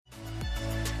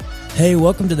Hey,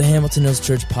 welcome to the Hamilton Hills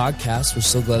Church podcast. We're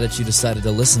so glad that you decided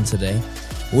to listen today.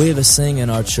 We have a saying in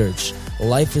our church: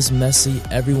 life is messy,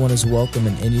 everyone is welcome,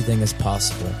 and anything is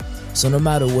possible. So no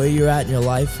matter where you're at in your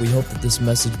life, we hope that this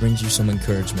message brings you some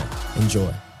encouragement.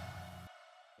 Enjoy.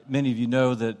 Many of you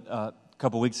know that a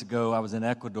couple weeks ago I was in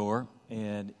Ecuador,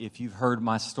 and if you've heard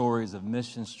my stories of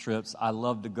missions trips, I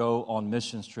love to go on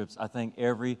missions trips. I think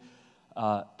every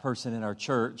person in our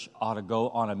church ought to go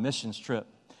on a missions trip.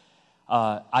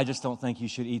 I just don't think you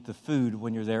should eat the food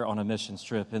when you're there on a missions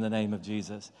trip in the name of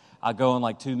Jesus. I go on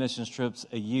like 2 missions trips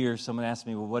a year. Someone asked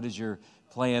me, well, what is your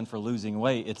plan for losing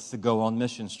weight? It's to go on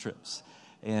missions trips.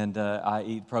 And I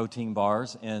eat protein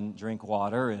bars and drink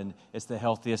water, and it's the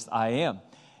healthiest I am.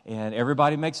 And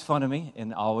everybody makes fun of me,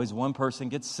 and always one person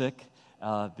gets sick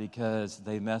because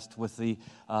they messed with the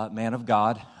man of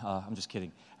God. I'm just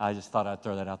kidding. I just thought I'd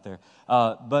throw that out there.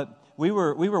 But we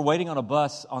were waiting on a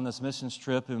bus on this missions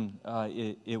trip, and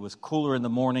it was cooler in the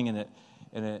morning, and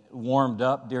it warmed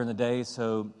up during the day.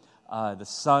 So the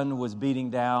sun was beating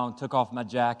down. Took off my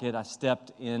jacket. I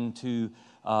stepped into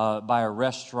by a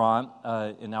restaurant,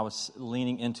 and I was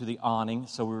leaning into the awning.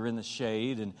 So we were in the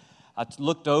shade, and I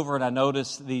looked over and I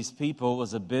noticed these people. It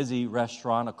was a busy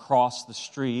restaurant across the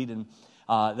street, and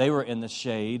they were in the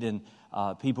shade, and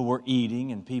people were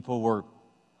eating, and people were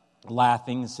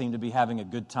laughing, seemed to be having a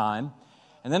good time.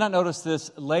 And then I noticed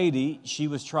this lady, she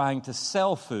was trying to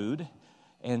sell food,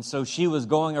 and so she was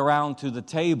going around to the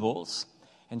tables,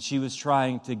 and she was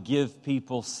trying to give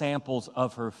people samples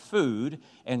of her food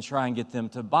and try and get them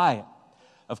to buy it.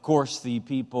 Of course, the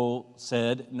people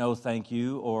said, no thank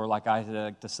you, or like I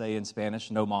like to say in Spanish,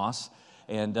 no más,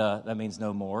 and that means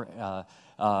no more.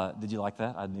 Did you like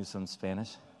that? I knew some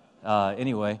Spanish.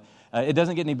 Anyway, it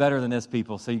doesn't get any better than this,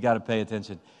 people, so you got to pay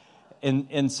attention.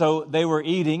 And so they were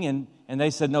eating, and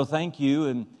they said, no, thank you,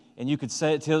 and you could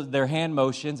say it to their hand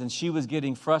motions, and she was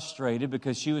getting frustrated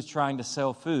because she was trying to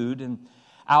sell food, and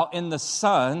out in the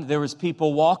sun, there was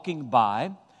people walking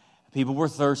by. People were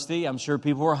thirsty. I'm sure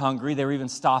people were hungry. They were even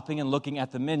stopping and looking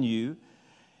at the menu,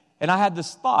 and I had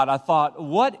this thought. I thought,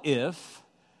 what if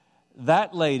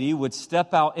that lady would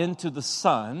step out into the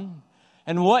sun?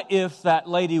 And what if that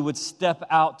lady would step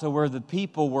out to where the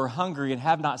people were hungry and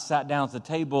have not sat down at the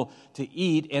table to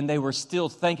eat, and they were still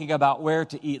thinking about where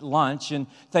to eat lunch and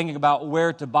thinking about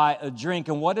where to buy a drink?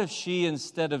 And what if she,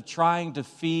 instead of trying to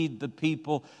feed the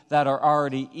people that are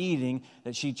already eating,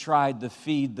 that she tried to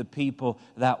feed the people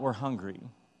that were hungry?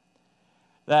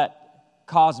 That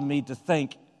caused me to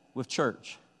think with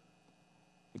church.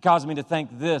 It caused me to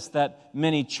think this, that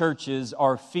many churches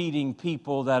are feeding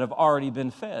people that have already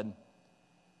been fed.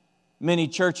 Many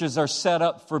churches are set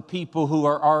up for people who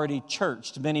are already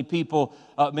churched. Many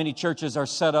churches are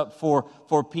set up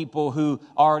for people who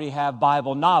already have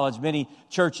Bible knowledge. Many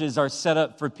churches are set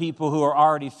up for people who are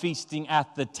already feasting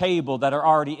at the table, that are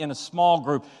already in a small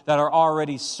group, that are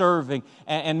already serving.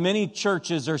 And many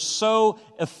churches are so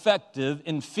effective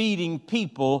in feeding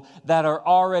people that are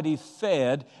already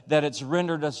fed that it's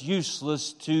rendered us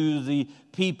useless to the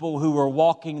people who are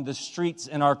walking the streets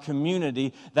in our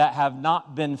community that have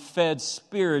not been fed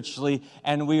spiritually,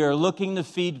 and we are looking to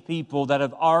feed people that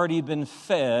have already been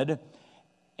fed.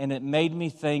 And it made me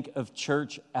think of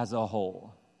church as a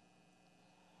whole.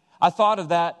 I thought of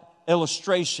that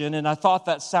illustration, and I thought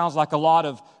that sounds like a lot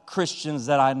of Christians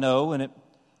that I know, and it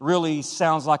really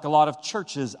sounds like a lot of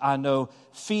churches I know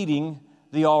feeding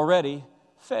the already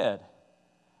fed.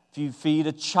 If you feed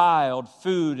a child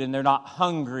food and they're not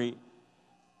hungry,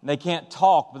 and they can't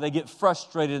talk, but they get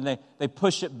frustrated and they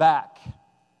push it back.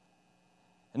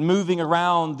 And moving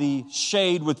around the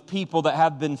shade with people that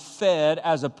have been fed,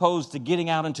 as opposed to getting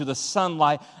out into the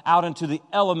sunlight, out into the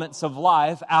elements of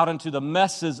life, out into the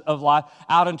messes of life,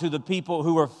 out into the people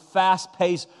who are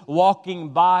fast-paced walking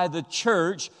by the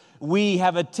church, we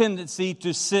have a tendency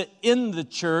to sit in the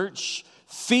church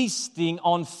feasting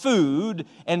on food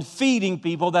and feeding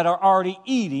people that are already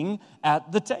eating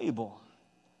at the table.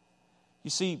 You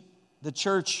see, the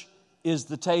church is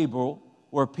the table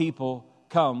where people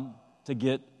come to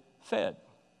get fed.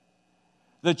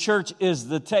 The church is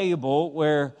the table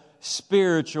where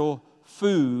spiritual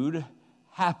food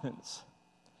happens.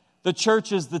 The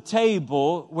church is the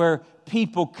table where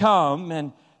people come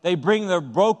and they bring their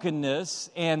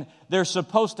brokenness, and they're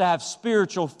supposed to have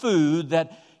spiritual food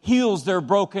that heals their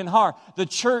broken heart. The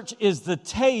church is the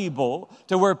table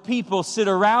to where people sit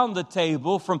around the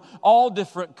table from all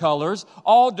different colors,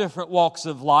 all different walks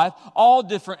of life, all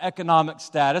different economic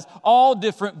status, all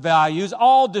different values,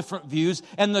 all different views.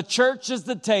 And the church is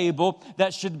the table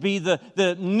that should be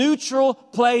the neutral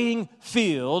playing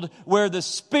field where the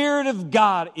Spirit of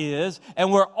God is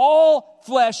and where all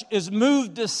flesh is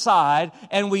moved aside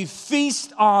and we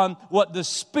feast on what the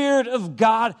Spirit of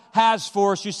God has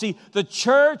for us. You see, the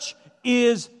church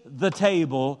is the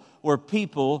table where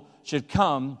people should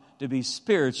come to be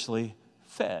spiritually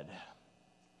fed.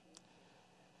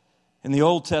 In the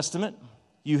Old Testament,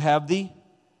 you have the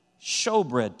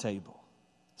showbread table.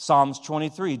 Psalms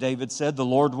 23, David said, the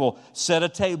Lord will set a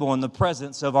table in the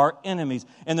presence of our enemies.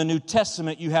 In the New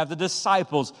Testament, you have the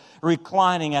disciples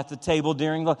reclining at the table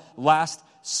during the Last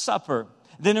Supper.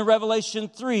 Then in Revelation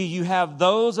 3, you have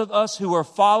those of us who are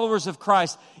followers of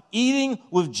Christ eating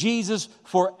with Jesus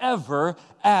forever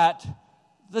at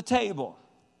the table.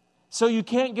 So you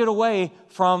can't get away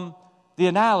from the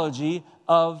analogy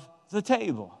of the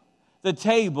table. The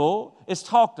table is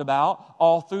talked about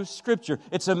all through Scripture.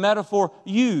 It's a metaphor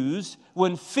used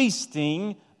when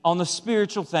feasting on the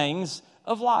spiritual things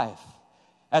of life.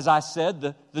 As I said,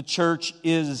 the church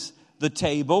is the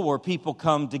table where people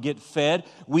come to get fed.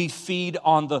 We feed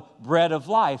on the bread of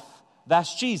life.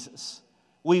 That's Jesus.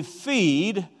 We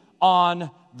feed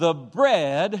on the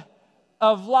bread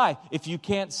of life. If you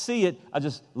can't see it, I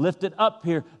just lift it up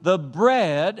here. The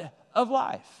bread of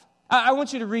life. I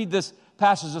want you to read this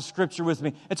passage of Scripture with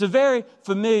me. It's a very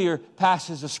familiar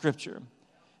passage of Scripture.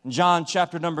 In John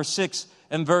chapter number 6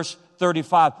 and verse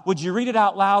 35. Would you read it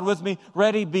out loud with me?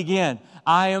 Ready, begin.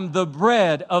 I am the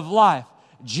bread of life.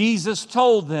 Jesus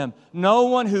told them, no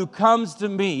one who comes to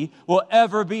me will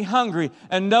ever be hungry,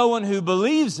 and no one who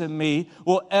believes in me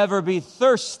will ever be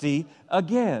thirsty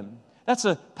again. That's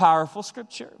a powerful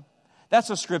Scripture. That's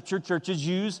a Scripture churches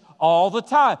use all the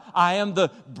time. I am the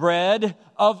bread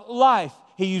of life.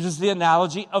 He uses the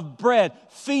analogy of bread,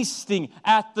 feasting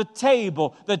at the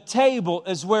table. The table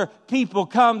is where people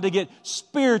come to get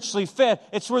spiritually fed.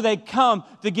 It's where they come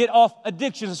to get off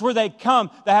addictions. It's where they come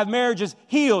to have marriages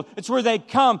healed. It's where they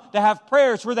come to have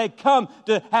prayer. It's where they come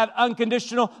to have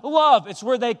unconditional love. It's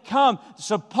where they come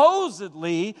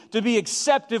supposedly to be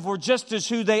accepted for just as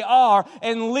who they are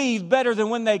and leave better than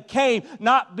when they came,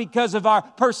 not because of our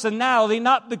personality,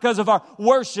 not because of our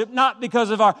worship, not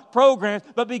because of our programs,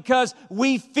 but because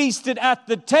we feasted at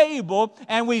the table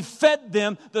and we fed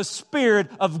them the Spirit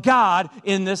of God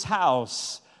in this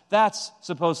house. That's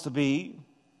supposed to be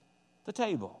the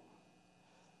table.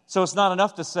 So it's not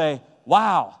enough to say,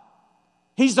 wow,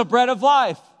 He's the bread of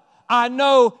life. I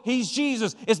know He's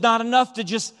Jesus. It's not enough to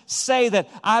just say that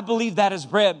I believe that is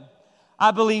bread.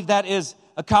 I believe that is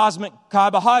a cosmic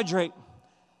carbohydrate.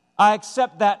 I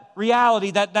accept that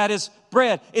reality that is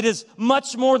bread. It is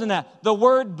much more than that. The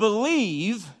word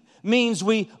believe means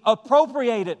we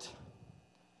appropriate it.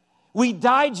 We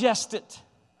digest it.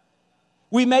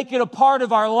 We make it a part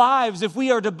of our lives. If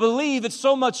we are to believe, it's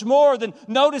so much more than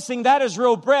noticing that is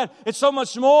real bread. It's so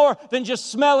much more than just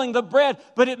smelling the bread,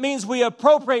 but it means we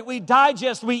appropriate, we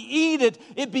digest, we eat it.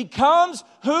 It becomes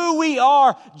who we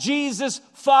are, Jesus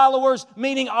followers,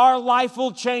 meaning our life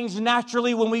will change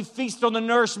naturally when we feast on the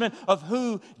nourishment of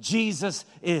who Jesus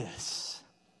is.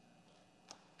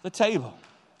 The table.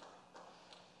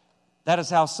 That is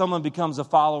how someone becomes a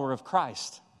follower of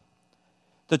Christ.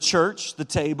 The church, the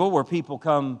table where people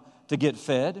come to get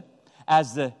fed,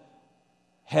 as the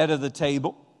head of the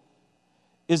table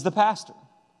is the pastor.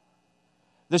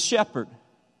 The shepherd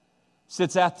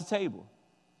sits at the table.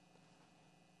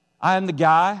 I am the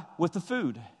guy with the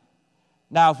food.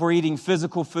 Now, if we're eating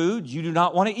physical food, you do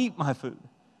not want to eat my food.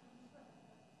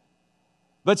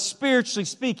 But spiritually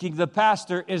speaking, the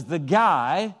pastor is the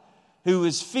guy who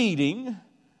is feeding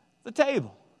the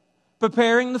table,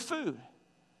 preparing the food.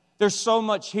 There's so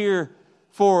much here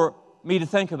for me to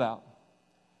think about,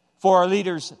 for our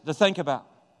leaders to think about.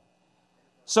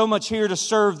 So much here to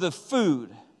serve the food.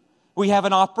 We have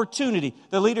an opportunity.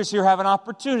 The leaders here have an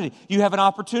opportunity. You have an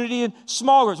opportunity in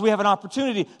small groups. We have an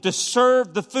opportunity to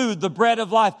serve the food, the bread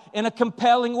of life, in a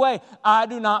compelling way. I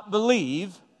do not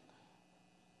believe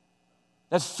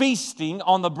that feasting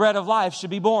on the bread of life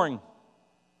should be boring.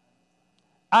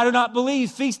 I do not believe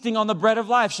feasting on the bread of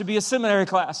life should be a seminary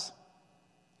class.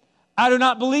 I do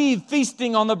not believe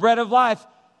feasting on the bread of life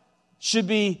should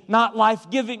be not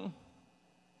life-giving.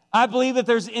 I believe that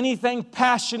there's anything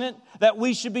passionate that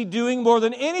we should be doing more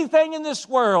than anything in this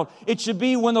world, it should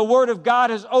be when the Word of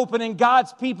God is open and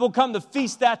God's people come to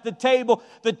feast at the table.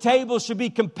 The table should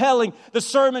be compelling. The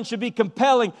sermon should be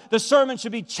compelling. The sermon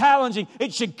should be challenging.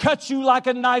 It should cut you like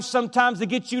a knife sometimes to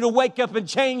get you to wake up and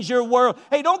change your world.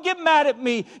 Hey, don't get mad at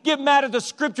me. Get mad at the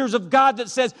Scriptures of God that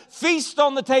says feast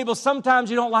on the table. Sometimes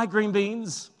you don't like green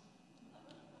beans.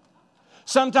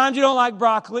 Sometimes you don't like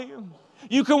broccoli.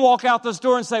 You can walk out the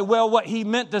door and say, well, what he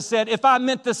meant to say it. If I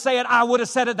meant to say it, I would have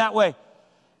said it that way.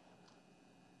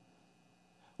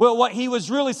 Well, what he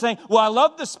was really saying, well, I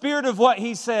love the spirit of what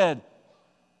he said.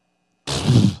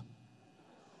 The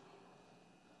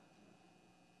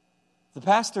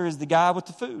pastor is the guy with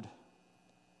the food.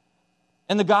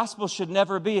 And the gospel should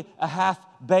never be a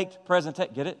half-baked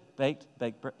presentation. Get it? Baked.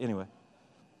 Anyway.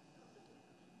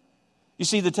 You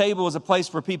see, the table is a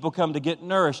place where people come to get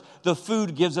nourished. The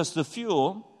food gives us the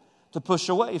fuel to push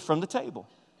away from the table.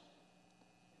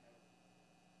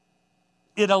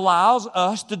 It allows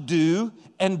us to do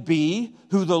and be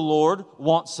who the Lord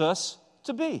wants us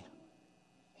to be.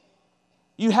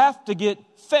 You have to get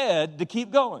fed to keep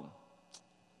going.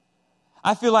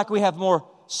 I feel like we have more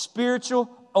spiritual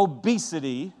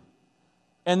obesity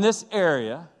in this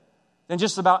area than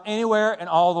just about anywhere in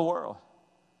all the world.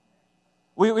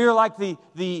 We are like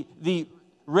the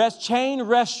chain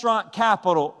restaurant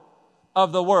capital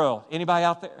of the world. Anybody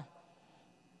out there?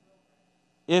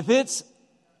 If it's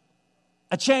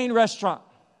a chain restaurant,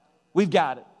 we've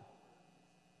got it.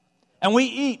 And we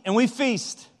eat and we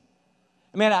feast.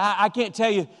 Man, I can't tell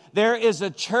you, there is a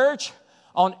church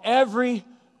on every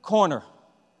corner.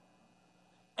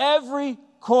 Every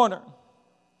corner,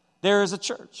 there is a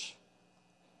church.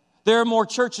 There are more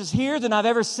churches here than I've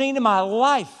ever seen in my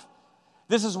life.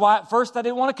 This is why at first I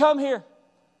didn't want to come here.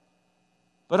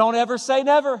 But don't ever say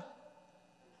never.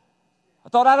 I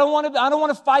thought I don't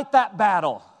want to fight that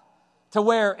battle to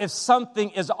where if something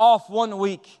is off one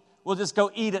week, we'll just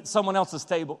go eat at someone else's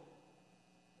table.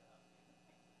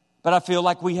 But I feel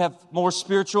like we have more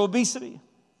spiritual obesity.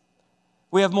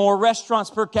 We have more restaurants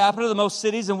per capita than most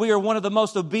cities, and we are one of the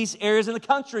most obese areas in the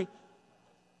country.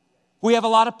 We have a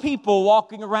lot of people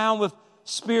walking around with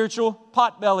spiritual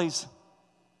potbellies.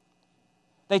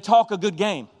 They talk a good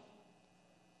game.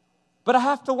 But I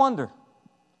have to wonder,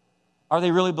 are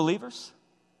they really believers?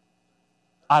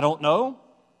 I don't know.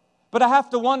 But I have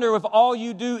to wonder if all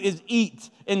you do is eat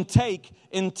and take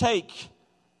and take.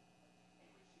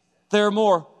 There are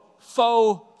more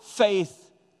faux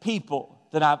faith people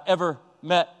than I've ever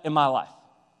met in my life.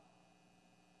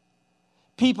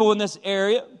 People in this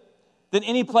area than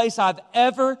any place I've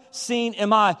ever seen in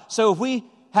my life. So if we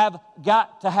have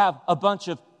got to have a bunch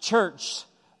of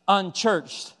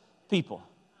unchurched people.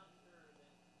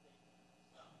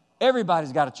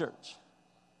 Everybody's got a church.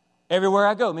 Everywhere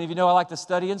I go. Many of you know I like to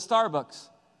study in Starbucks.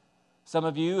 Some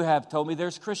of you have told me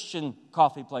there's Christian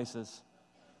coffee places.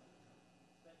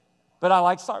 But I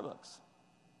like Starbucks.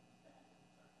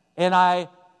 And I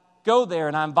go there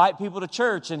and I invite people to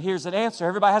church, and here's an answer.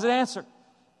 Everybody has an answer.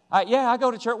 Yeah, I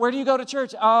go to church. Where do you go to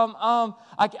church? I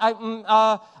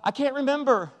can't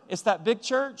remember. It's that big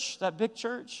church.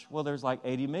 Well, there's like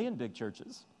 80 million big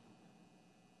churches.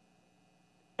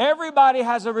 Everybody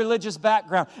has a religious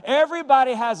background.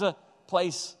 Everybody has a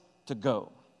place to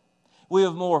go. We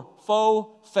have more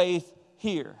faux faith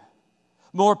here.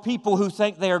 More people who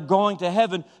think they are going to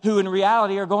heaven, who in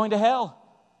reality are going to hell.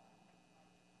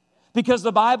 Because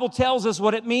the Bible tells us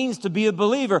what it means to be a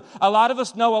believer. A lot of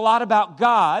us know a lot about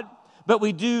God, but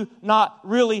we do not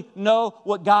really know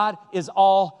what God is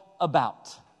all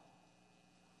about.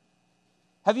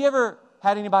 Have you ever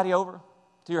had anybody over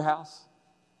to your house?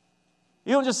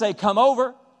 You don't just say, come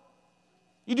over.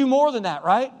 You do more than that,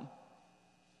 right?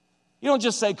 You don't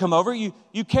just say, come over. You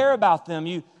care about them.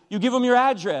 You give them your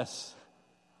address.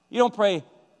 You don't play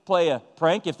a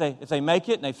prank. If they make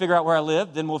it and they figure out where I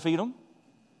live, then we'll feed them.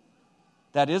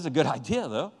 That is a good idea,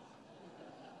 though.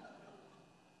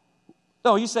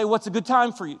 No, you say, what's a good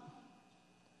time for you?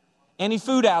 Any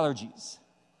food allergies?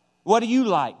 What do you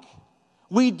like?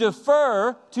 We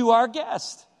defer to our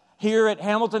guests. Here at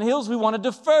Hamilton Hills, we want to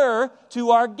defer to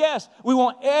our guests. We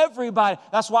want everybody.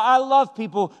 That's why I love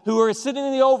people who are sitting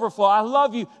in the overflow. I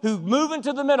love you who move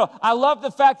into the middle. I love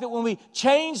the fact that when we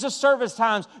change the service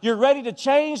times, you're ready to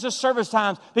change the service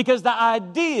times, because the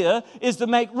idea is to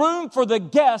make room for the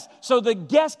guests so the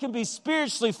guests can be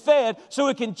spiritually fed, so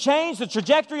it can change the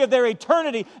trajectory of their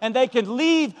eternity and they can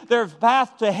leave their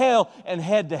path to hell and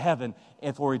head to heaven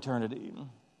for eternity.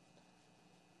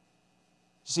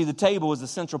 See, the table is the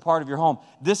central part of your home.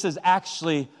 This is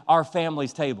actually our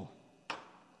family's table.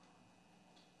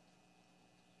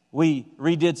 We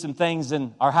redid some things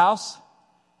in our house,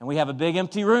 and we have a big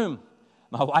empty room.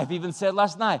 My wife even said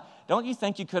last night, don't you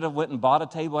think you could have went and bought a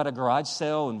table at a garage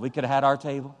sale and we could have had our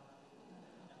table?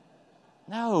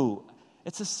 No,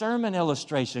 it's a sermon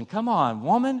illustration. Come on,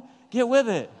 woman, get with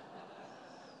it.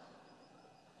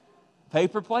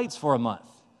 Paper plates for a month.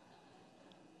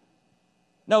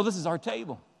 No, this is our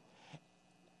table.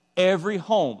 Every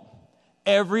home,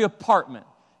 every apartment,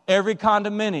 every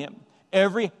condominium,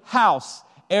 every house,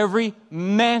 every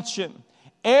mansion,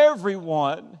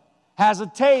 everyone has a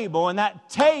table, and that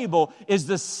table is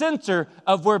the center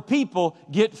of where people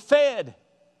get fed.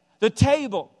 The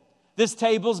table. This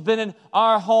table's been in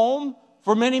our home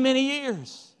for many, many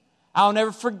years. I'll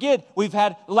never forget, we've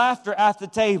had laughter at the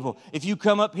table. If you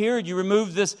come up here and you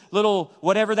remove this little,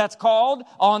 whatever that's called,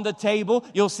 on the table,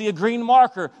 you'll see a green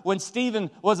marker. When Stephen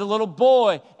was a little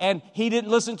boy and he didn't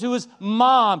listen to his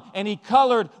mom and he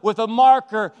colored with a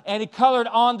marker and he colored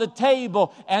on the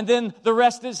table, and then the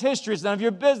rest is history. It's none of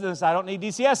your business. I don't need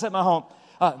DCS at my home.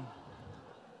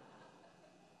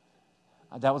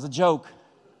 That was a joke.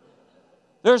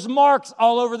 There's marks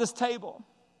all over this table.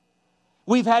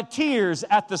 We've had tears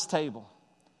at this table.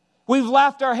 We've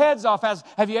laughed our heads off.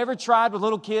 Have you ever tried with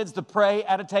little kids to pray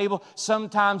at a table?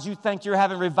 Sometimes you think you're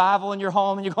having revival in your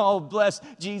home and you go, oh, bless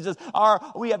Jesus.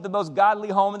 We have the most godly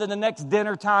home. And then the next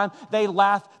dinner time, they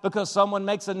laugh because someone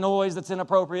makes a noise that's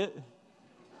inappropriate.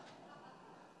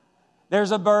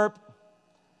 There's a burp.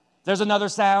 There's another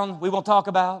sound we won't talk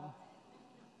about.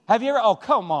 Have you ever? Oh,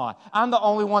 come on. I'm the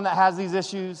only one that has these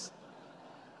issues.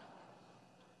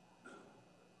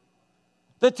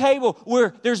 The table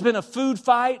where there's been a food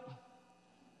fight.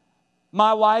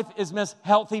 My wife is Miss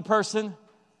Healthy Person.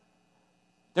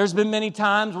 There's been many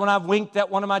times when I've winked at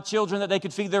one of my children that they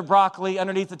could feed their broccoli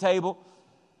underneath the table.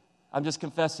 I'm just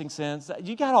confessing sins.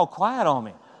 You got all quiet on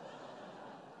me.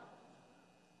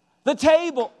 The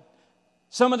table.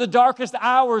 Some of the darkest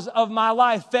hours of my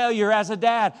life, failure as a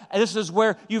dad. And this is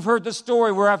where you've heard the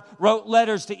story where I've wrote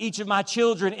letters to each of my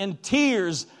children in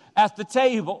tears at the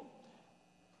table.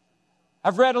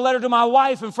 I've read a letter to my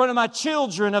wife in front of my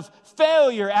children of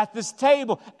failure at this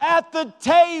table. At the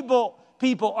table,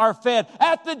 people are fed.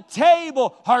 At the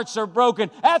table, hearts are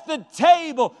broken. At the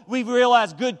table, we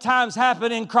realize good times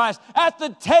happen in Christ. At the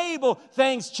table,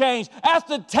 things change. At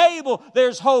the table,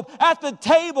 there's hope. At the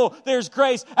table, there's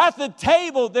grace. At the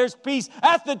table, there's peace.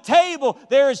 At the table,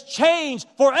 there is change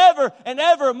forever and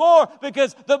evermore,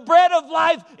 because the bread of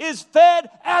life is fed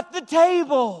at the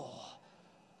table.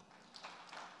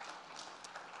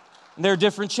 There are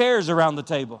different chairs around the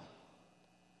table.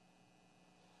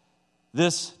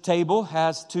 This table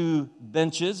has 2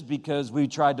 benches because we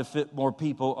tried to fit more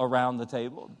people around the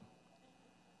table.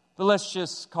 But let's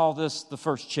just call this the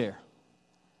first chair.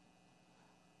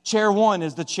 Chair 1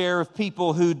 is the chair of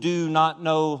people who do not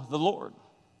know the Lord.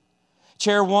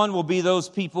 Chair 1 will be those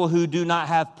people who do not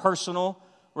have personal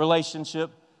relationship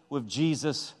with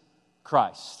Jesus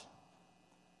Christ.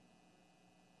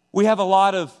 We have a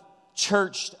lot of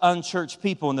churched, unchurched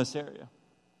people in this area.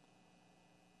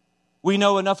 We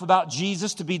know enough about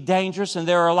Jesus to be dangerous, and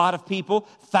there are a lot of people,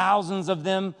 thousands of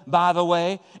them, by the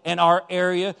way, in our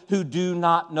area who do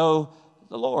not know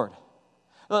the Lord.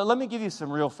 Let me give you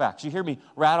some real facts. You hear me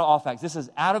rattle off facts. This is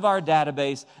out of our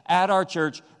database, at our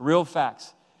church, real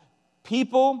facts.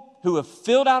 People who have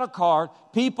filled out a card,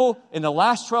 people in the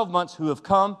last 12 months who have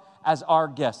come as our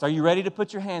guests. Are you ready to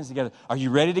put your hands together? Are you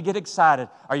ready to get excited?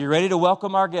 Are you ready to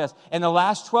welcome our guests? In the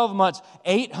last 12 months,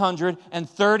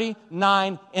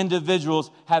 839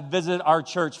 individuals have visited our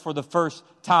church for the first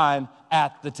time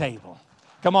at the table.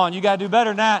 Come on, you got to do better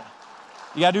than that.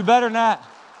 You got to do better than that.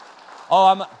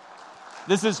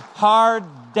 This is hard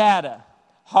data.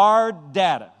 Hard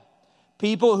data.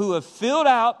 People who have filled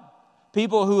out,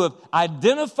 people who have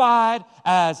identified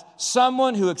as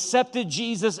someone who accepted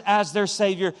Jesus as their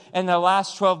Savior. In the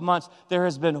last 12 months, there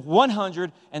has been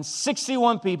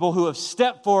 161 people who have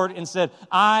stepped forward and said,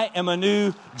 I am a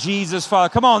new Jesus follower.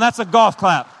 Come on, that's a golf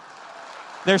clap.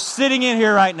 They're sitting in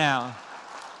here right now.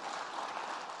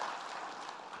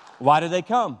 Why do they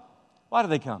come? Why do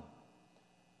they come?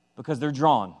 Because they're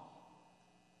drawn.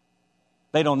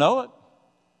 They don't know it,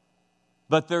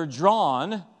 but they're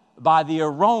drawn by the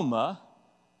aroma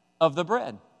of the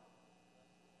bread.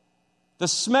 The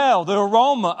smell, the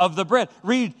aroma of the bread.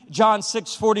 Read John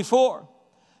 6:44.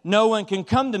 No one can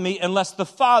come to me unless the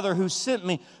Father who sent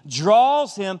me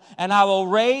draws him, and I will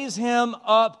raise him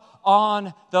up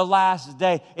on the last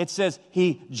day. It says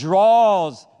he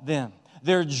draws them.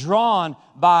 They're drawn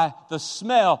by the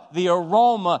smell, the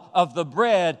aroma of the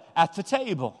bread at the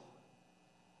table.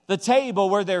 The table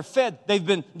where they're fed, they've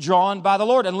been drawn by the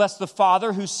Lord. Unless the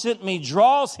Father who sent me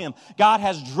draws him. God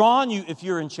has drawn you if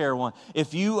you're in chair 1.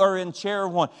 If you are in chair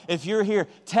 1. If you're here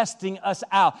testing us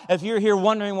out. If you're here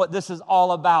wondering what this is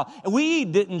all about. We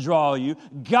didn't draw you.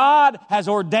 God has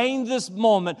ordained this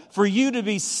moment for you to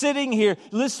be sitting here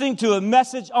listening to a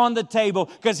message on the table,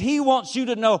 because he wants you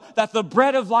to know that the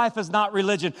bread of life is not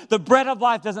religion. The bread of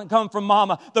life doesn't come from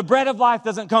mama. The bread of life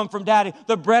doesn't come from daddy.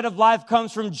 The bread of life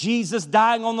comes from Jesus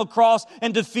dying on on the cross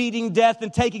and defeating death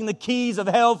and taking the keys of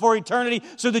hell for eternity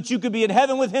so that you could be in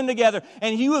heaven with him together.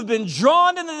 And you have been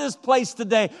drawn into this place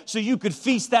today so you could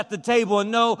feast at the table and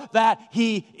know that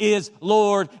he is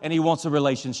Lord and he wants a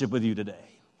relationship with you today.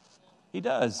 He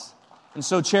does. And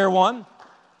so chair one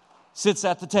sits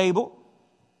at the table.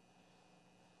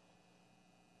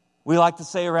 We like to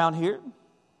say around here,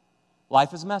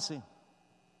 life is messy.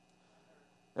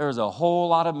 There's a whole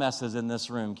lot of messes in this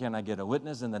room. Can I get a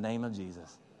witness in the name of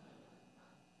Jesus?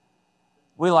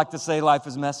 We like to say life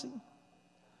is messy.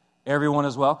 Everyone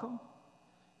is welcome.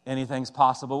 Anything's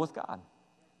possible with God.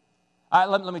 All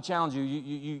right, let me challenge you.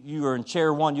 You are in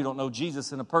chair one. You don't know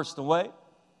Jesus in a personal way.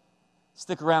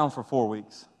 Stick around for 4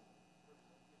 weeks.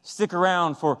 Stick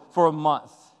around for a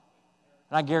month.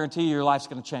 And I guarantee you your life's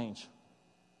going to change.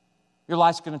 Your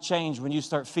life's going to change when you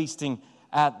start feasting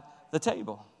at the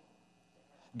table.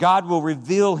 God will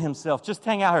reveal himself. Just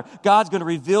hang out here. God's going to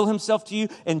reveal himself to you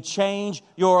and change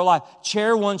your life.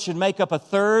 Chair one should make up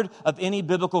 1/3 of any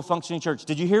biblical functioning church.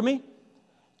 Did you hear me?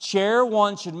 Chair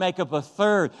one should make up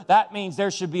 1/3. That means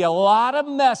there should be a lot of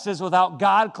messes without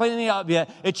God cleaning up yet.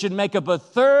 It should make up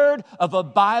 1/3 of a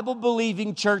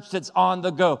Bible-believing church that's on the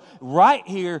go. Right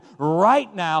here,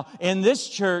 right now, in this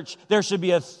church, there should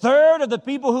be 1/3 of the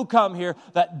people who come here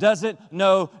that doesn't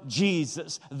know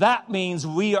Jesus. That means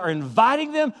we are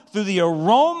inviting them through the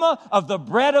aroma of the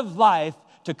bread of life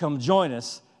to come join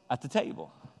us at the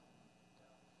table.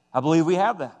 I believe we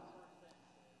have that.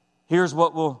 Here's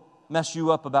what will mess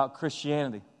you up about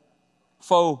Christianity.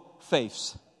 Faux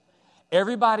faiths.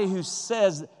 Everybody who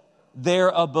says they're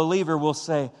a believer will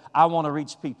say, I want to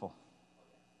reach people.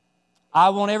 I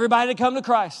want everybody to come to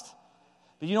Christ.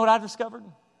 But you know what I've discovered?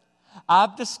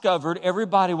 I've discovered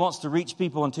everybody wants to reach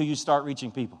people until you start reaching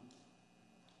people.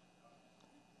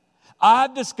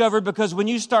 I've discovered because when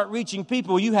you start reaching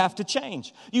people, you have to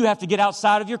change. You have to get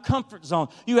outside of your comfort zone.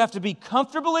 You have to be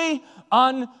comfortably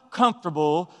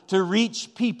uncomfortable to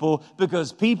reach people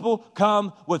because people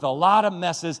come with a lot of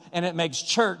messes and it makes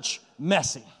church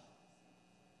messy.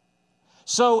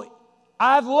 So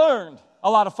I've learned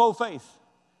a lot of faux faith.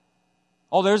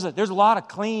 Oh, there's a lot of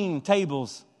clean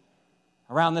tables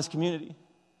around this community.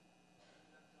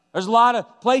 There's a lot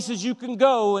of places you can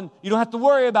go and you don't have to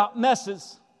worry about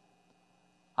messes.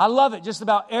 I love it just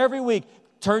about every week.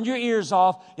 Turn your ears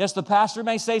off. Yes, the pastor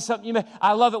may say something.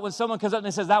 I love it when someone comes up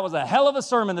and says, that was a hell of a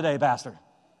sermon today, Pastor.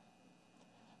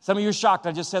 Some of you are shocked.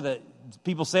 I just said that.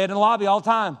 People say it in the lobby all the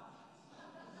time.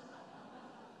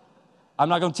 I'm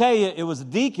not going to tell you it was a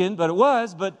deacon, but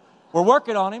we're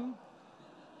working on him.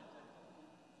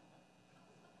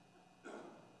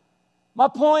 My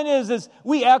point is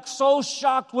we act so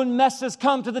shocked when messes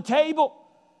come to the table.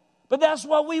 But that's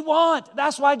what we want.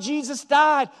 That's why Jesus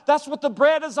died. That's what the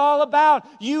bread is all about.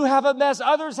 You have a mess,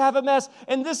 others have a mess,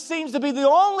 and this seems to be the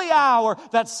only hour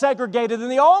that's segregated and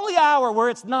the only hour where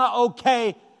it's not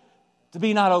okay to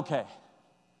be not okay.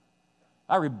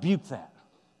 I rebuke that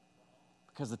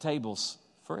because the table's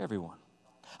for everyone.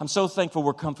 I'm so thankful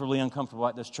we're comfortably uncomfortable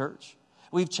at this church.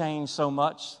 We've changed so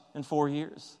much in 4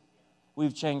 years.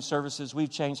 We've changed services. We've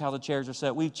changed how the chairs are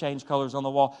set. We've changed colors on the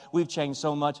wall. We've changed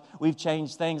so much. We've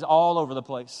changed things all over the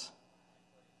place.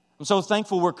 I'm so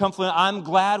thankful we're comfortable. I'm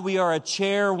glad we are a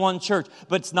chair one church.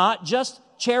 But it's not just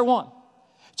chair one.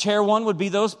 Chair one would be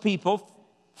those people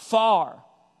far.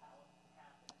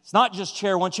 It's not just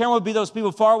chair one. Chair one would be those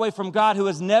people far away from God who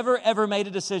has never, ever made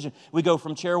a decision. We go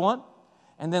from chair one,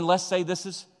 and then let's say this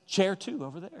is chair two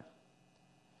over there.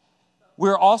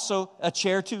 We're also a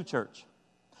chair two church.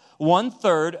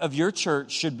 1/3 of your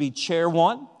church should be chair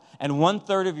one, and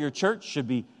 1/3 of your church should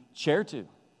be chair two.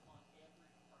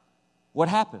 What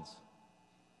happens?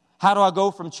 How do I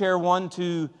go from chair one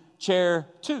to chair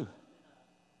two?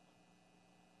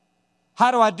 How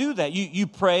do I do that? You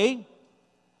pray,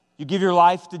 you give your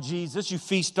life to Jesus, you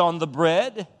feast on the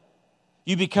bread,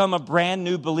 you become a brand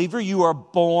new believer, you are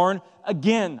born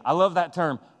again. I love that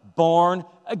term, born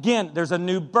again. There's a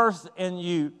new birth in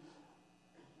you.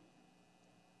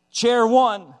 Chair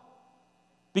one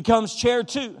becomes chair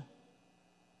two.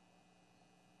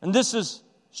 And this is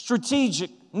strategic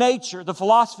nature, the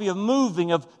philosophy of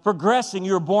moving, of progressing.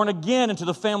 You're born again into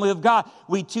the family of God.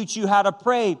 We teach you how to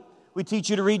pray. We teach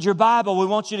you to read your Bible. We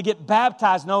want you to get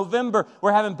baptized. November,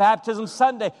 we're having Baptism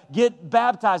Sunday. Get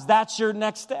baptized. That's your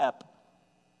next step.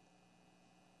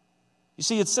 You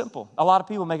see, it's simple. A lot of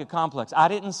people make it complex. I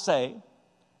didn't say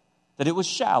that it was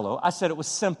shallow. I said it was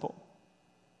simple.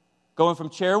 Going from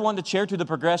chair one to chair two, the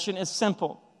progression is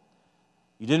simple.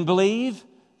 You didn't believe,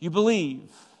 you believe.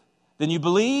 Then you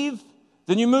believe,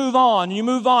 then you move on, and you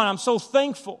move on. I'm so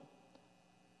thankful.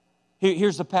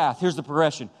 Here's the path. Here's the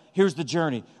progression. here's the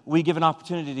journey. We give an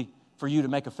opportunity for you to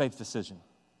make a faith decision.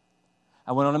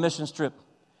 I went on a missions trip.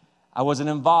 I wasn't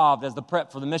involved as the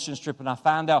prep for the missions trip, and I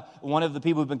found out one of the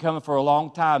people who've been coming for a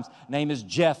long time, name is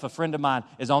Jeff, a friend of mine,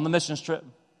 is on the missions trip.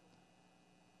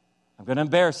 I'm going to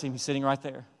embarrass him. He's sitting right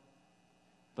there.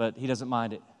 But he doesn't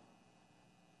mind it.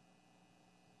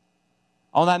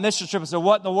 On that mission trip, I said,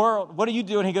 what in the world? What are you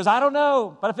doing? He goes, I don't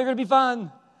know, but I figured it'd be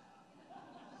fun.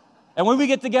 And when we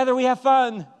get together, we have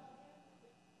fun.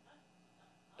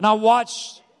 And I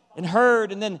watched and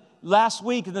heard, and then last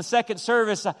week in the second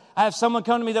service, I have someone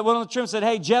come to me that went on the trip and said,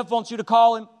 hey, Jeff wants you to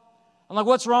call him. I'm like,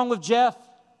 what's wrong with Jeff?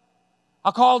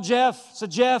 I called Jeff,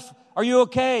 said, Jeff, are you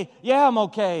okay? Yeah, I'm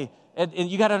okay. And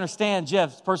you got to understand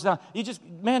Jeff's personality. You just,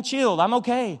 man, chilled. I'm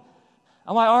okay.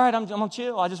 I'm like, all right, I'm going to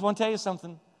chill. I just want to tell you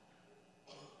something.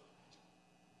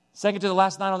 Second to the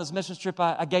last night on this mission trip,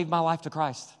 I gave my life to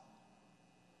Christ.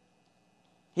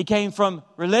 He came from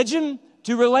religion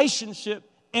to relationship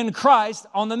in Christ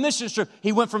on the mission trip.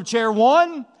 He went from chair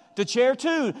 1 to chair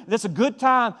 2. That's a good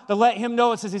time to let him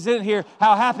know, since he's in here,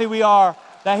 how happy we are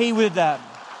that he did that.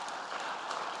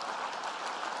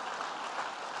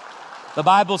 The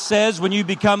Bible says when you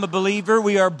become a believer,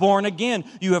 we are born again.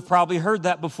 You have probably heard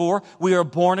that before. We are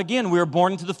born again. We are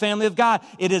born into the family of God.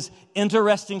 It is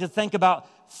interesting to think about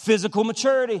physical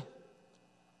maturity.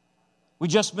 We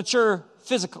just mature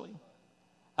physically.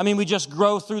 I mean, we just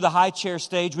grow through the high chair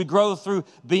stage. We grow through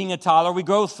being a toddler. We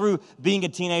grow through being a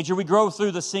teenager. We grow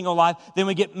through the single life. Then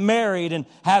we get married and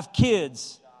have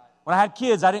kids. When I had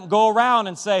kids, I didn't go around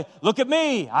and say, look at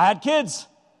me, I had kids.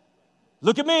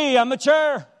 Look at me, I'm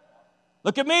mature.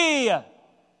 Look at me,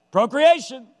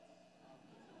 procreation.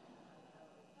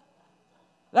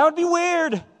 That would be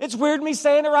weird. It's weird me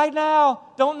saying it right now.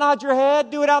 Don't nod your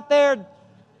head. Do it out there.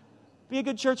 Be a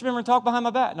good church member and talk behind my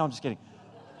back. No, I'm just kidding.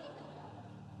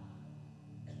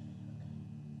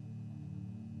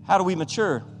 How do we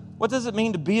mature? What does it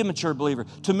mean to be a mature believer?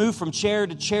 To move from chair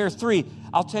to chair 3.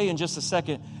 I'll tell you in just a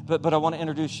second, but I want to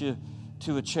introduce you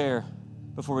to a chair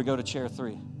before we go to chair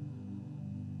 3.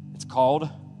 It's called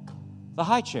the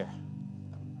high chair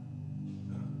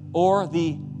or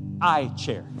the I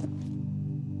chair.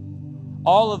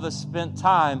 All of us spent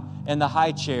time in the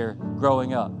high chair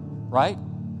growing up, right?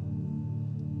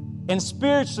 And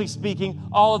spiritually speaking,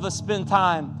 all of us spend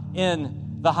time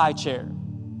in the high chair.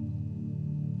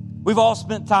 We've all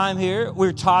spent time here.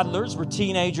 We're toddlers. We're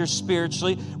teenagers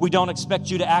spiritually. We don't expect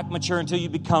you to act mature until you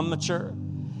become mature.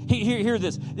 Hear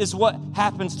this. This is what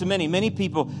happens to many. Many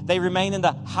people, they remain in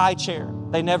the high chair.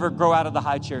 They never grow out of the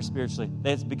high chair spiritually.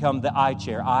 They become the I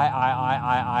chair.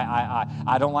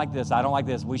 I don't like this. I don't like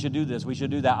this. We should do this. We should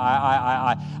do that.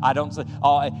 I don't say,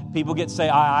 oh, people get to say,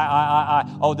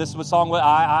 I. Oh, this is what song with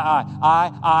I.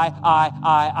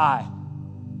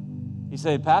 He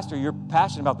said, Pastor, you're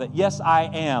passionate about that. Yes, I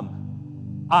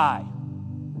am. I.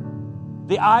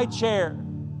 The I chair.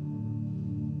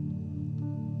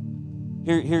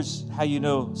 Here's how you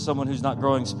know someone who's not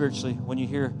growing spiritually. When you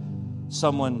hear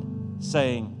someone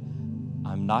saying,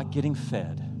 I'm not getting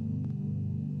fed.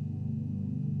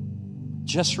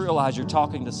 Just realize you're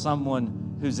talking to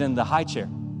someone who's in the high chair.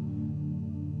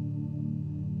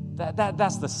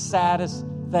 That's the saddest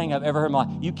thing I've ever heard in my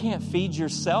life. You can't feed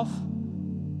yourself?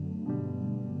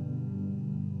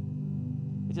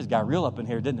 It just got real up in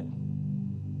here, didn't it?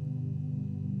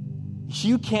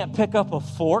 You can't pick up a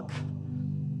fork.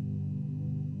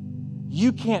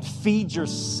 You can't feed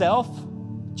yourself.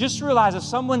 Just realize if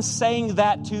someone's saying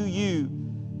that to you,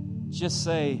 just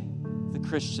say the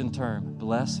Christian term,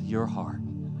 bless your heart,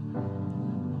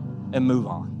 and move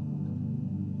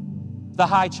on. The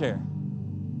high chair.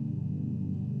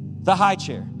 The high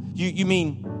chair. You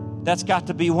mean that's got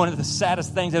to be one of the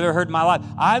saddest things I've ever heard in my life.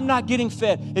 I'm not getting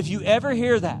fed. If you ever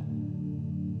hear that,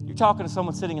 you're talking to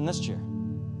someone sitting in this chair.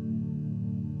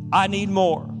 I need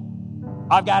more.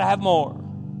 I've got to have more.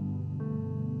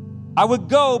 I would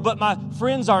go, but my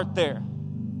friends aren't there.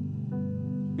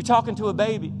 You're talking to a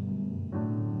baby.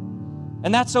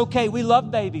 And that's okay. We love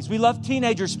babies. We love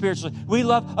teenagers spiritually. We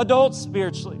love adults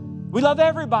spiritually. We love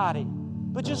everybody.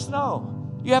 But just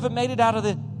know, you haven't made it out of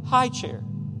the high chair.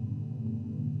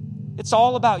 It's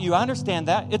all about you. I understand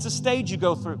that. It's a stage you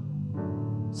go through.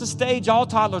 It's a stage all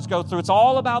toddlers go through. It's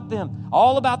all about them.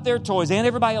 All about their toys and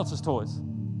everybody else's toys.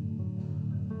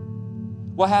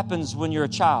 What happens when you're a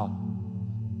child?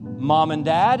 Mom and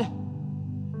Dad,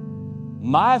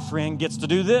 my friend gets to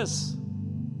do this.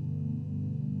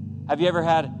 Have you ever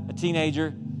had a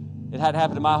teenager? It had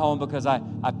happened in my home because I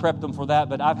prepped them for that,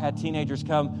 but I've had teenagers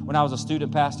come when I was a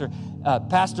student pastor.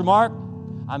 Pastor Mark,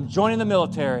 I'm joining the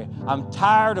military. I'm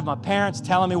tired of my parents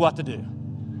telling me what to do.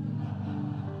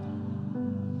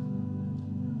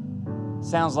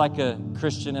 Sounds like a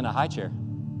Christian in a high chair.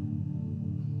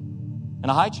 In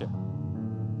a high chair.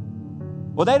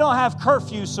 Well, they don't have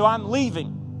curfew, so I'm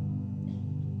leaving.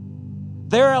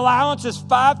 Their allowance is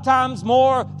 5 times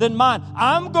more than mine.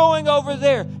 I'm going over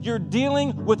there. You're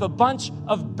dealing with a bunch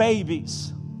of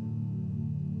babies.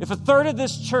 If a third of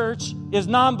this church is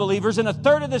non-believers and a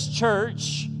third of this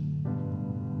church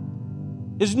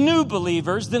is new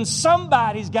believers, then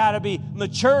somebody's got to be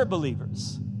mature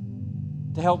believers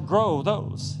to help grow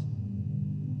those.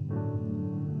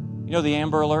 You know the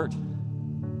Amber Alert?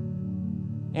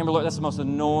 Amber Alert, that's the most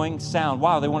annoying sound.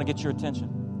 Wow, they want to get your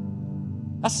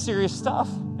attention. That's serious stuff.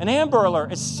 An Amber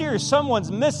Alert is serious.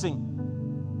 Someone's missing.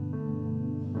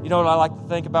 You know what I like to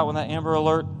think about when that Amber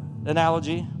Alert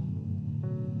analogy?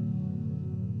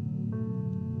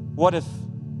 What if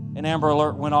an Amber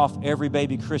Alert went off, every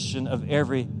baby Christian of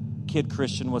every kid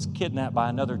Christian was kidnapped by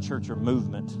another church or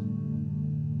movement?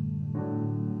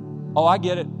 Oh, I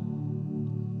get it.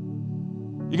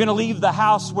 You're going to leave the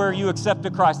house where you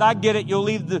accepted Christ. I get it. You'll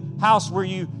leave the house where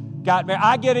you got married.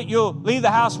 I get it. You'll leave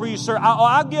the house where you serve.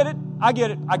 I get it. I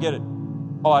get it. I get it.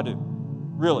 Oh, I do.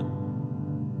 Really.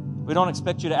 We don't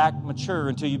expect you to act mature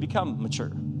until you become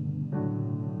mature.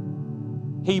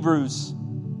 Hebrews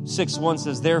 6:1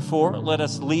 says, therefore, let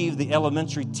us leave the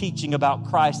elementary teaching about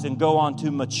Christ and go on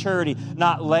to maturity,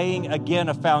 not laying again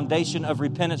a foundation of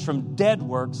repentance from dead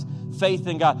works, faith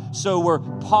in God. So we're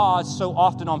paused so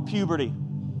often on puberty.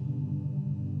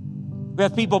 We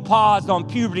have people paused on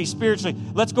puberty spiritually.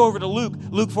 Let's go over to Luke.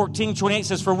 Luke 14:28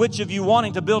 says, for which of you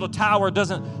wanting to build a tower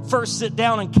doesn't first sit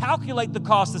down and calculate the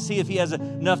cost to see if he has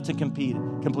enough to complete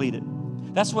it?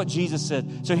 That's what Jesus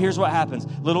said. So here's what happens.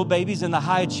 Little babies in the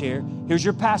high chair. Here's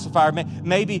your pacifier.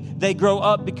 Maybe they grow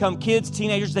up, become kids,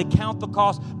 teenagers. They count the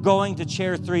cost going to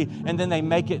chair 3, and then they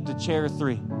make it to chair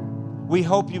 3. We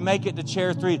hope you make it to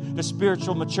chair 3, to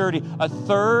spiritual maturity. A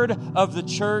third of the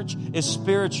church is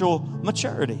spiritual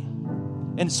maturity.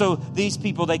 And so these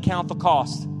people, they count the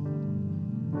cost.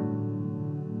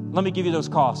 Let me give you those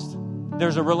costs.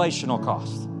 There's a relational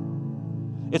cost.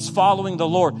 It's following the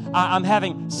Lord. I'm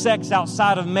having sex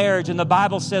outside of marriage, and the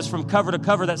Bible says from cover to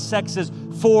cover that sex is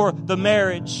for the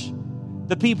marriage.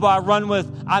 The people I run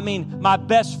with, my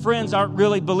best friends aren't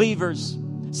really believers.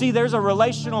 See, there's a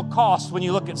relational cost when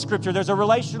you look at Scripture. There's a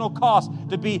relational cost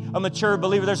to be a mature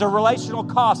believer. There's a relational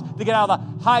cost to get out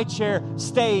of the high chair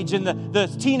stage and the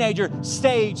teenager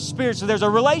stage spiritually. There's a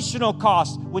relational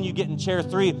cost when you get in chair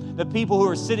 3. The people who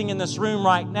are sitting in this room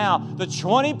right now, the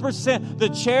 20%, the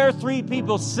chair 3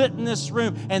 people sit in this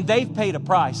room, and they've paid a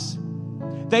price.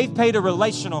 They've paid a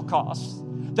relational cost.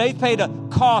 They've paid a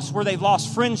cost where they've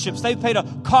lost friendships. They've paid a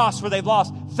cost where they've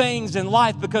lost things in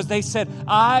life because they said,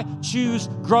 I choose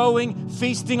growing,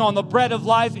 feasting on the bread of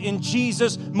life in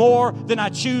Jesus more than I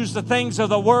choose the things of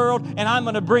the world. And I'm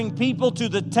going to bring people to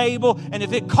the table. And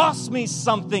if it costs me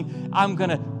something, I'm going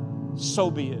to, so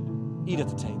be it, eat at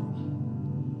the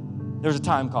table. There's a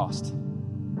time cost.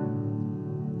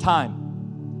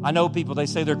 Time. I know people, they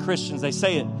say they're Christians. They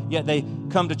say it, yet they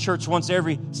come to church once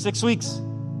every 6 weeks.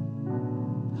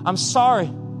 I'm sorry.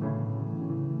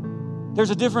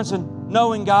 There's a difference in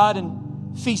knowing God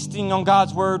and feasting on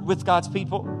God's word with God's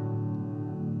people.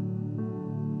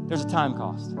 There's a time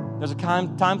cost. There's a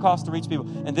time cost to reach people.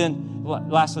 And then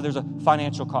lastly, there's a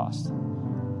financial cost.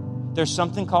 There's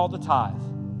something called the tithe.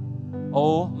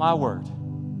 Oh, my word.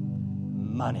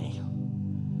 Money.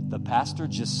 The pastor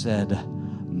just said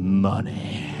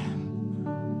money.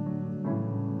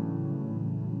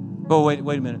 Oh, wait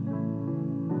a minute.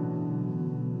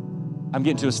 I'm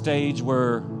getting to a stage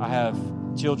where I have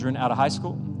children out of high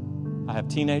school. I have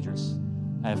teenagers.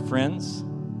 I have friends.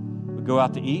 We go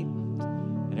out to eat,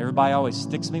 and everybody always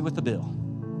sticks me with the bill.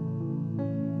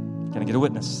 Can I get a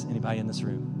witness? Anybody in this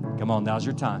room? Come on, now's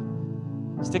your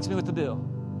time. Sticks me with the bill.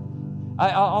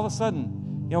 All of a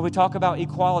sudden, we talk about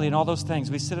equality and all those things.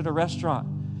 We sit at a restaurant,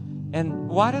 and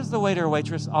why does the waiter or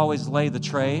waitress always lay the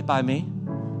tray by me?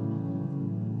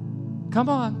 Come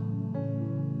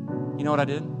on. You know what I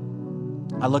did?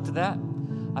 I looked at that.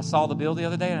 I saw the bill the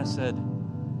other day and I said,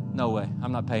 no way,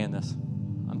 I'm not paying this.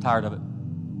 I'm tired of it.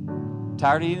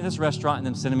 Tired of eating at this restaurant and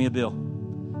them sending me a bill. You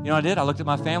know what I did? I looked at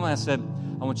my family and I said,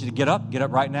 I want you to get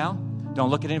up right now. Don't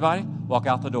look at anybody. Walk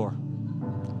out the door.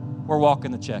 We're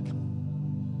walking the check.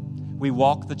 We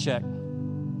walked the check.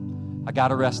 I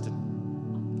got arrested.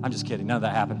 I'm just kidding. None of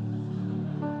that happened.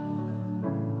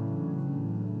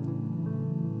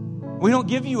 We don't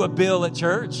give you a bill at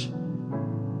church.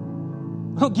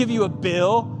 We don't give you a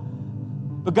bill,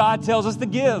 but God tells us to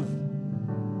give.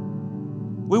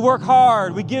 We work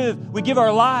hard. We give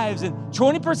our lives, and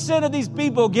 20% of these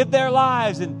people give their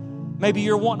lives, and maybe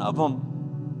you're one of them.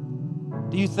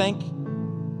 Do you think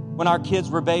when our kids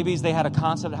were babies, they had a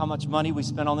concept of how much money we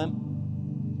spent on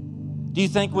them? Do you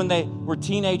think when they were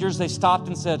teenagers, they stopped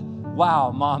and said,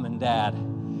 wow, Mom and Dad,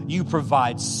 you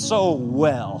provide so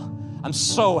well. I'm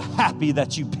so happy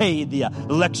that you paid the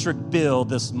electric bill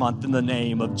this month in the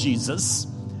name of Jesus.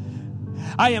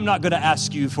 I am not going to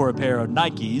ask you for a pair of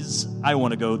Nikes. I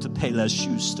want to go to Payless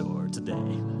Shoe Store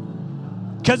today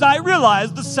because I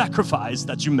realize the sacrifice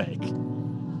that you make.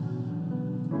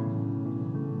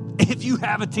 If you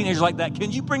have a teenager like that,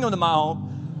 can you bring them to my home?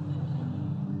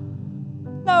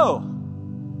 No.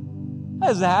 That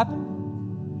doesn't happen.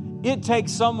 It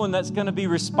takes someone that's going to be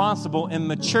responsible and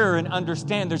mature and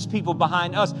understand there's people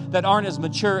behind us that aren't as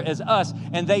mature as us,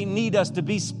 and they need us to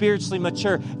be spiritually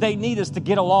mature. They need us to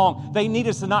get along. They need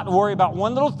us to not worry about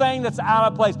one little thing that's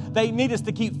out of place. They need us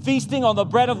to keep feasting on the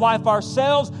bread of life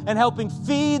ourselves and helping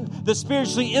feed the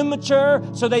spiritually immature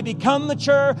so they become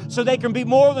mature, so they can be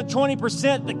more than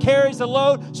 20% that carries the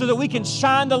load, so that we can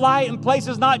shine the light in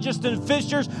places not just in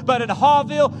Fishers, but in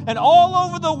Hawville and all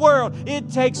over the world.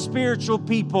 It takes spiritual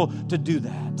people to do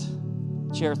that.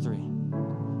 Chair 3,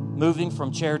 moving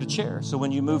from chair to chair. So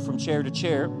when you move from chair to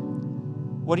chair,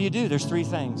 what do? There's 3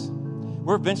 things.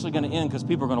 We're eventually going to end because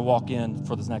people are going to walk in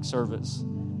for this next service.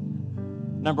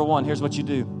 Number 1, here's what you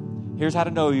do. Here's how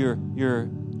to know you're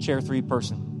chair 3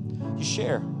 person. You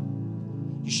share.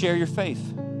 You share your faith.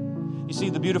 You see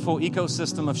the beautiful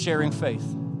ecosystem of sharing faith.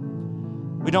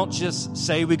 We don't just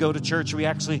say we go to church, we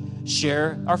actually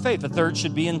share our faith. The third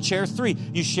should be in chair 3.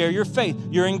 You share your faith.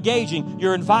 You're engaging,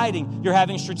 you're inviting, you're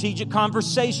having strategic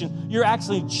conversation. You're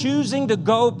actually choosing to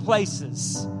go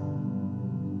places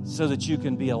so that you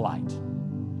can be a light.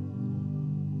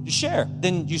 You share,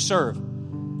 then you serve.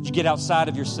 You get outside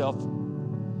of yourself.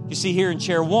 You see here in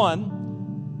chair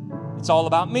 1, it's all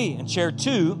about me. In chair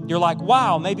 2, you're like,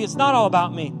 wow, maybe it's not all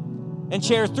about me. In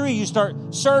chair 3, you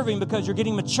start serving because you're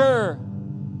getting mature.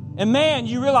 And man,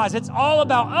 you realize it's all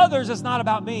about others, it's not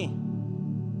about me.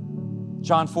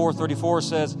 John 4:34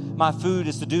 says, my food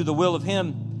is to do the will of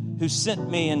him who sent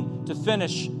me and to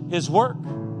finish his work.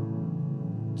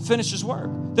 To finish his work.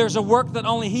 There's a work that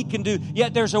only he can do,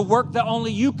 yet there's a work that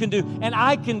only you can do and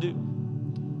I can do.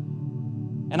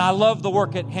 And I love the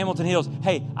work at Hamilton Hills.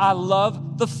 Hey, I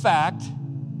love the fact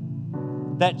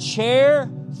that chair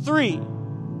 3,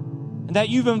 and that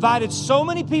you've invited so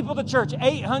many people to church.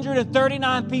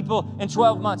 839 people in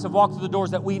 12 months have walked through the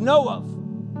doors that we know of.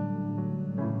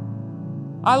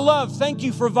 Thank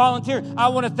you for volunteering. I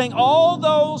want to thank all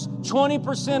those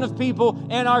 20% of people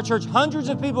in our church, hundreds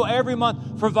of people every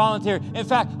month for volunteering. In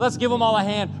fact, let's give them all a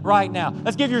hand right now.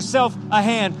 Let's give yourself a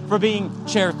hand for being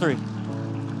chair 3.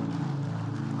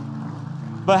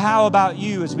 But how about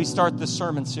you as we start this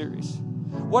sermon series?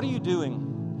 What are you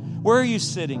doing? Where are you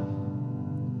sitting?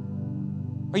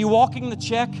 Are you walking the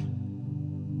check?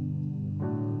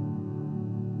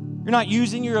 You're not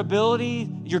using your ability,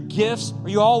 your gifts? Are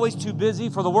you always too busy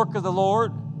for the work of the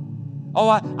Lord? Oh,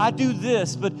 I do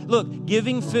this, but look,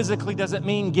 giving physically doesn't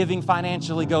mean giving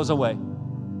financially goes away.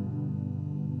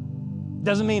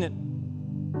 Doesn't mean it.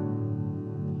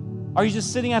 Are you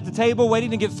just sitting at the table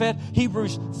waiting to get fed?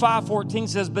 Hebrews 5:14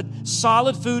 says, but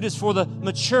solid food is for the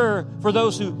mature, for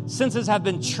those whose senses have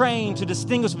been trained to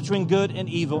distinguish between good and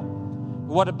evil.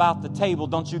 What about the table?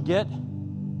 Don't you get?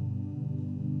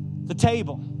 The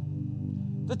table.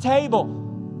 The table.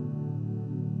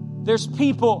 There's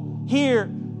people here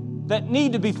that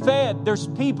need to be fed. There's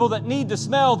people that need to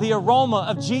smell the aroma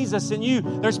of Jesus in you.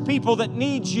 There's people that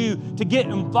need you to get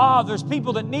involved. There's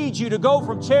people that need you to go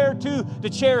from chair 2 to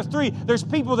chair 3. There's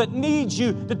people that need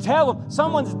you to tell them.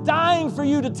 Someone's dying for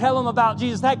you to tell them about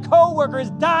Jesus. That coworker is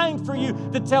dying for you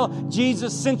to tell them.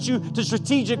 Jesus sent you to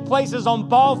strategic places on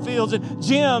ball fields and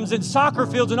gyms and soccer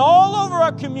fields and all over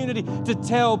our community to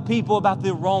tell people about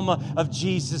the aroma of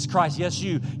Jesus Christ. Yes,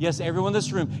 you. Yes, everyone in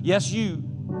this room. Yes, you.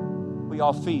 We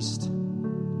all feast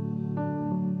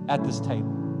at this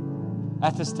table.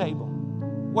 At this table.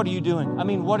 What are you doing?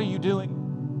 What are you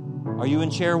doing? Are you in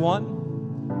chair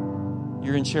 1?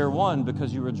 You're in chair 1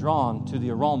 because you were drawn to the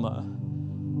aroma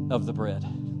of the bread.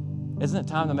 Isn't it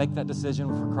time to make that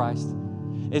decision for Christ?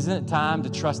 Isn't it time to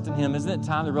trust in him? Isn't it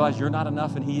time to realize you're not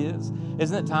enough and he is?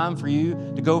 Isn't it time for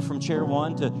you to go from chair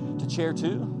 1 to chair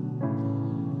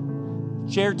 2?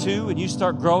 Chair 2, and you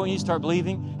start growing, you start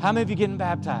believing. How many of you getting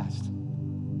baptized?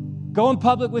 Go in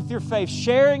public with your faith,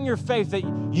 sharing your faith that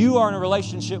you are in a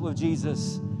relationship with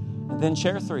Jesus. And then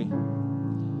chair 3. You're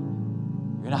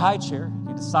in a high chair.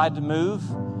 You decide to move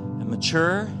and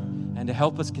mature and to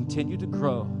help us continue to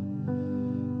grow.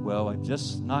 Well, I'm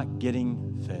just not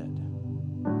getting fed.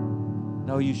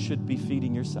 No, you should be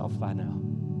feeding yourself by now.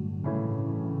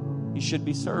 you should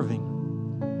be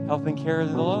serving, helping carry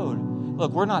the load.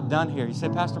 Look, we're not done here. You say,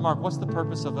 Pastor Mark, what's the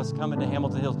purpose of us coming to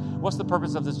Hamilton Hills? What's the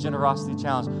purpose of this generosity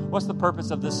challenge? What's the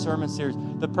purpose of this sermon series?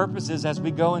 The purpose is, as we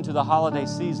go into the holiday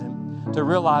season, to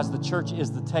realize the church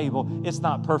is the table. It's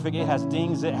not perfect. It has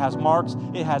dings. It has marks.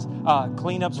 It has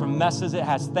cleanups from messes. It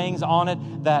has things on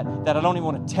it that I don't even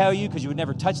want to tell you because you would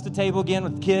never touch the table again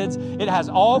with kids. It has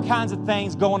all kinds of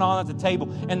things going on at the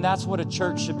table. And that's what a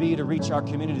church should be, to reach our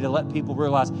community, to let people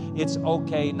realize it's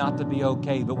okay not to be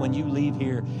okay. But when you leave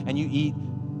here and you eat,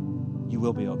 you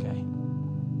will be okay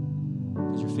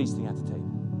because you're feasting at the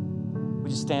table.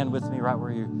 Would you stand with me right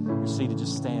where you're seated?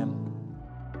 Just stand.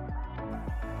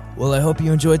 Well, I hope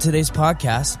you enjoyed today's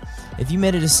podcast. If you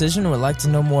made a decision or would like to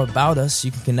know more about us, you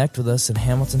can connect with us at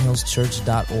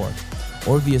hamiltonhillschurch.org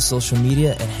or via social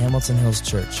media at Hamilton Hills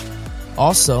Church.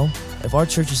 Also, if our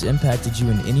church has impacted you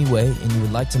in any way and you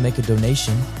would like to make a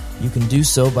donation, you can do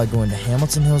so by going to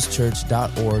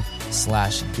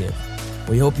hamiltonhillschurch.org/give.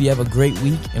 We hope you have a great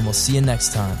week, and we'll see you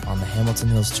next time on the Hamilton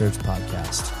Hills Church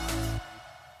Podcast.